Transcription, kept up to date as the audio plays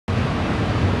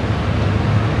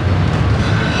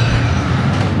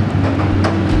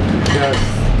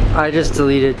I just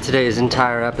deleted today's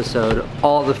entire episode.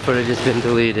 All the footage has been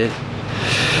deleted.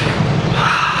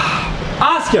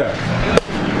 Oscar!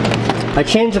 I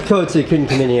changed the code so you couldn't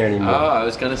come in here anymore. Oh, I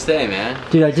was gonna say, man.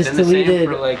 Dude, I just deleted,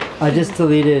 like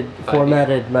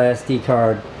formatted my SD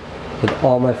card with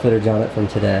all my footage on it from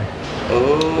today.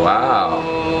 Oh. Wow.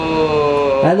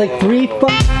 I had like 3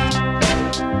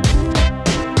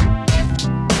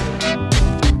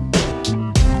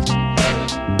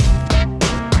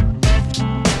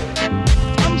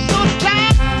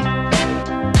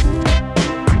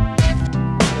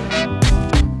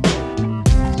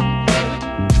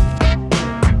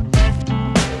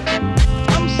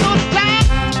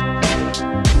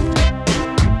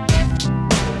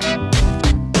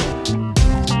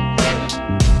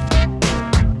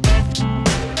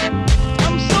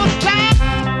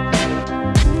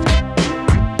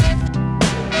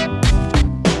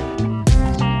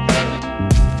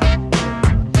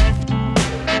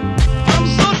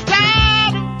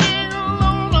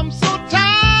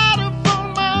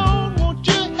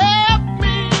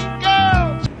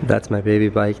 That's my baby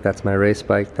bike, that's my race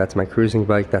bike, that's my cruising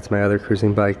bike, that's my other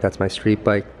cruising bike, that's my street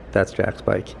bike, that's Jack's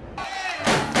bike.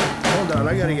 Hold on,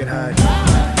 I gotta get high.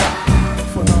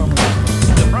 Phenomenal.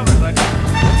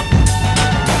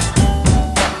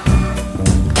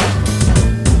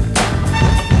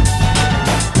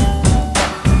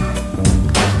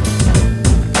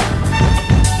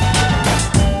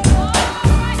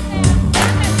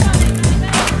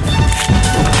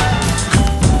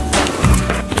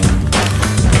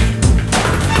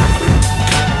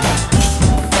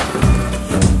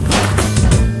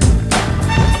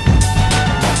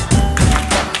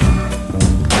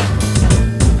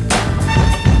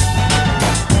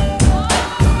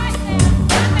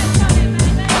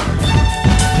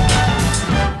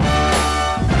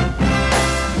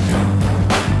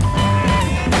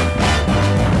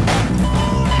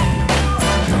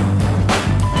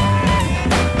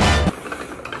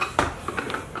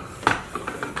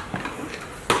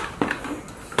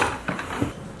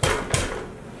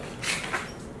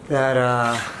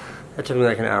 That took me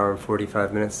like an hour and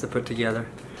 45 minutes to put together.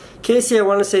 Casey, I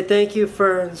want to say thank you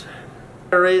for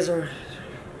a razor.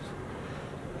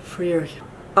 For your...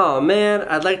 Oh man,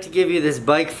 I'd like to give you this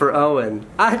bike for Owen.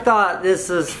 I thought this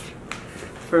was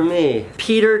for me.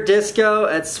 Peter Disco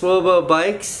at Swobo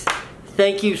Bikes.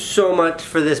 Thank you so much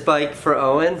for this bike for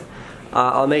Owen.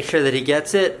 I'll make sure that he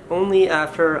gets it only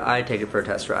after I take it for a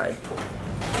test ride.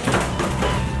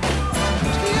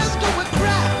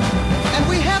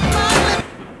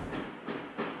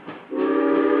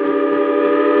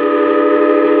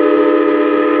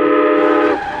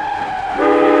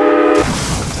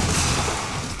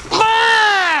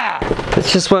 It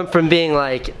just went from being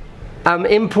like, I'm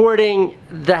importing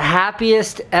the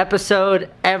happiest episode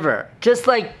ever. Just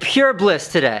like pure bliss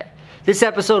today. This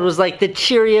episode was like the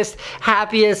cheeriest,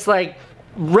 happiest, like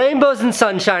rainbows and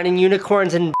sunshine and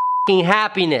unicorns and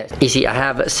happiness. You see, I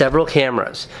have several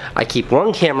cameras. I keep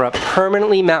one camera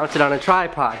permanently mounted on a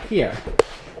tripod here.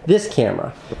 This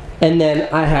camera. And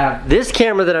then I have this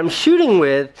camera that I'm shooting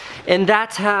with, and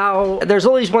that's how, there's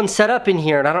always one set up in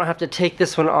here and I don't have to take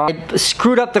this one off. I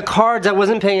screwed up the cards, I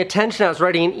wasn't paying attention, I was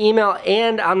writing an email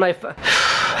and on my phone.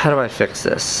 How do I fix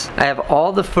this? I have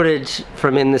all the footage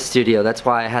from in the studio, that's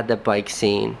why I had that bike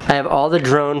scene. I have all the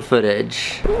drone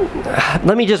footage.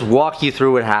 Let me just walk you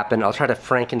through what happened. I'll try to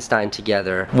Frankenstein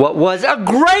together what was a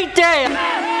great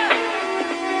day!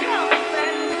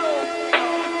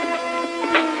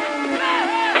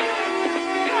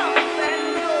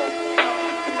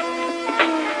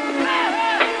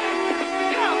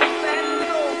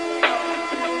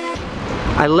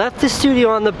 I left the studio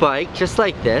on the bike just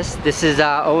like this. This is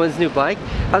Owen's new bike.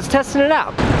 I was testing it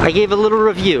out. I gave a little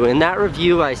review. In that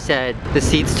review I said the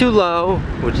seat's too low,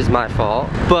 which is my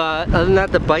fault, but other than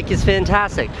that the bike is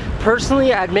fantastic.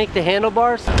 Personally, I'd make the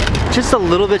handlebars just a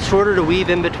little bit shorter to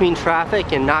weave in between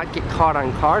traffic and not get caught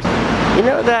on cars. You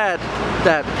know that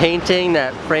painting,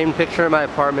 that framed picture in my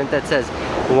apartment that says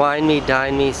wine me,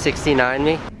 dine me, 69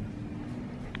 me?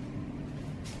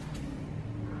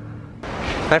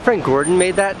 My friend Gordon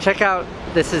made that. Check out,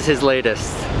 this is his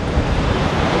latest.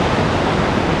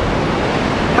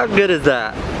 How good is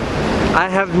that? I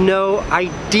have no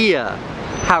idea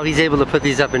how he's able to put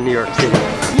these up in New York City.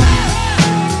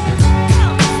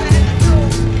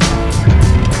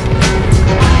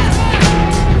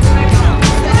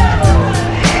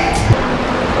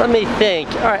 Let me think.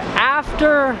 All right,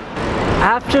 after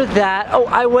that, oh,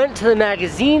 I went to the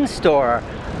magazine store.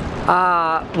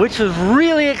 Which was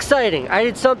really exciting. I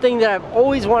did something that I've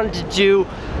always wanted to do.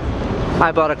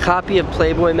 I bought a copy of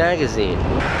Playboy magazine.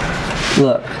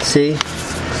 Look, see?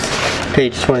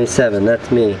 Page 27,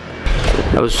 that's me.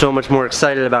 I was so much more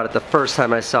excited about it the first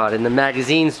time I saw it in the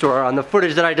magazine store on the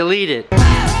footage that I deleted.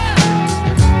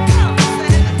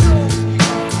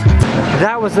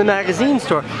 That was the magazine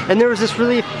store, and there was this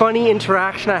really funny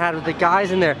interaction I had with the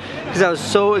guys in there because I was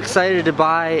so excited to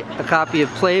buy a copy of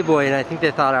Playboy, and I think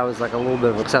they thought I was like a little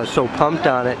bit of because I was so pumped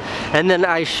on it. And then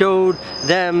I showed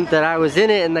them that I was in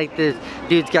it, and like the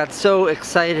dudes got so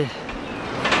excited.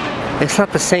 It's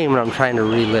not the same when I'm trying to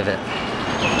relive it.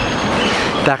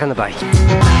 Back on the bike.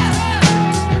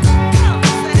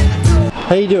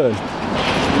 How you doing?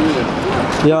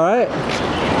 You all right?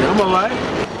 Yeah, I'm alright.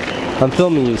 I'm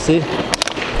filming you, see?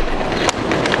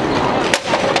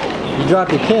 You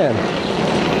dropped your can.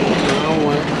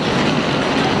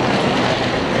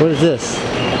 What is this?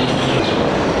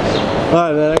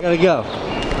 Alright, man, I gotta go.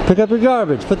 Pick up your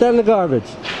garbage. Put that in the garbage.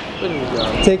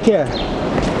 Take care.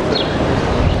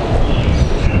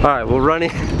 Alright, well,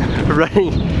 running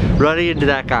into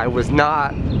that guy was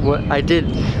not what I did.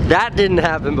 That didn't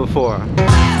happen before. I'm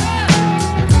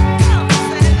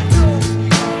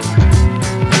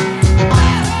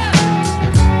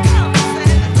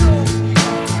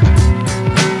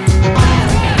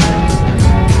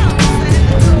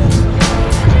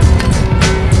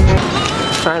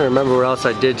trying to remember what else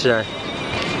I did today.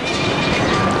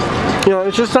 You know,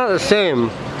 it's just not the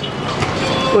same.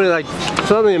 When like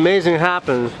something amazing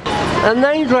happens, and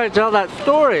then you try to tell that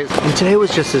story. And today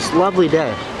was just this lovely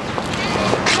day.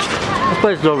 This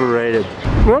place is overrated.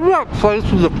 Remember that place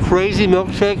with the crazy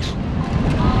milkshakes?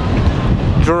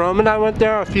 Jerome and I went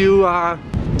there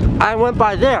I went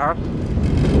by there.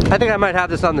 I think I might have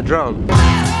this on the drone.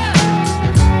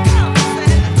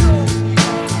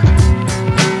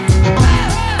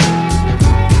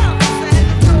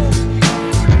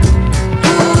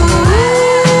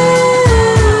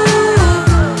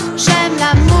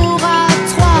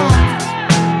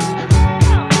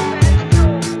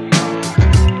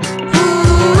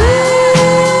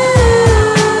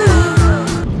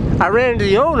 I ran into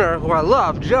the owner, who I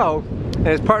love, Joe, and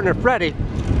his partner Freddie.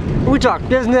 We talked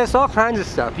business, all kinds of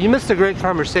stuff. You missed a great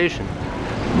conversation.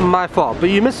 My fault, but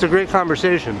you missed a great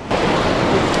conversation.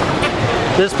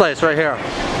 This place right here.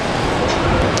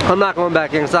 I'm not going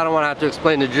back in because I don't want to have to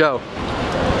explain to Joe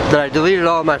that I deleted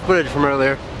all of my footage from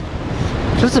earlier.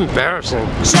 It's just embarrassing.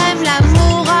 J'aime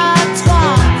l'amour à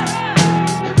trois.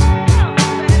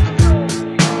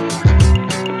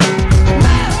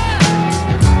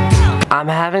 I'm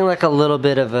having like a little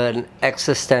bit of an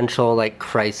existential like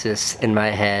crisis in my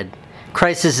head.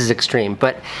 Crisis is extreme,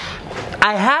 but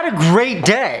I had a great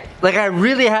day. Like I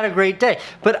really had a great day,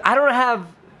 but I don't have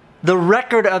the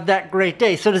record of that great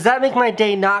day. So does that make my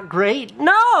day not great?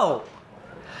 No!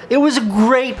 It was a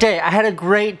great day. I had a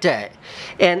great day.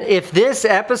 And if this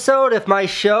episode, if my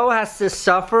show has to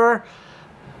suffer,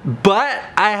 but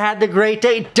I had the great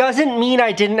day, it doesn't mean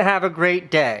I didn't have a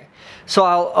great day. So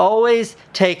I'll always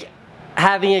take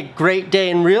having a great day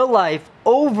in real life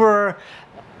over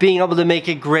being able to make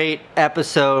a great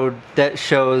episode that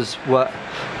shows what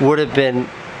would have been.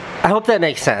 I hope that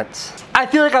makes sense. I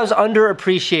feel like I was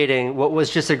underappreciating what was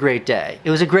just a great day.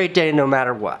 It was a great day no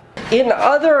matter what. In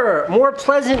other, more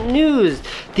pleasant news,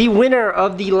 the winner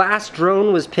of the last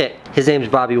drone was picked. His name's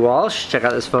Bobby Walsh. Check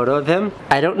out this photo of him.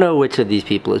 I don't know which of these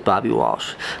people is Bobby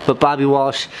Walsh, but Bobby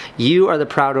Walsh, you are the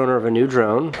proud owner of a new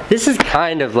drone. This is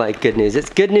kind of like good news. It's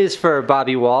good news for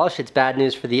Bobby Walsh. It's bad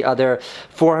news for the other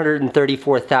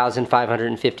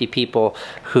 434,550 people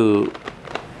who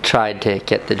tried to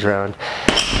get the drone.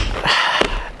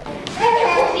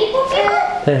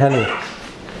 Hey, honey.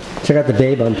 Check out the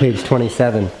babe on page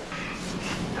 27.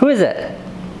 Who is it?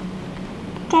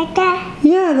 Dada.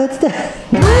 Yeah, that's Dad.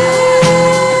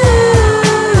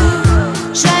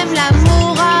 J'aime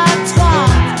l'amour à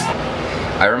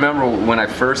trois. I remember when I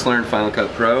first learned Final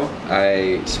Cut Pro,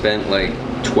 I spent like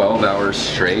 12 hours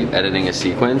straight editing a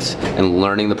sequence and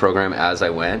learning the program as I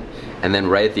went. And then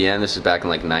right at the end, this is back in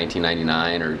like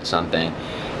 1999 or something,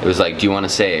 it was like, do you want to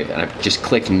save? And I just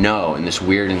clicked no in this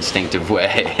weird instinctive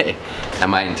way.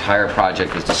 And my entire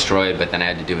project was destroyed, but then I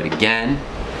had to do it again.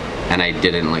 And I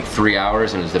did it in like 3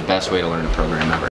 hours, and it was the best way to learn a program ever.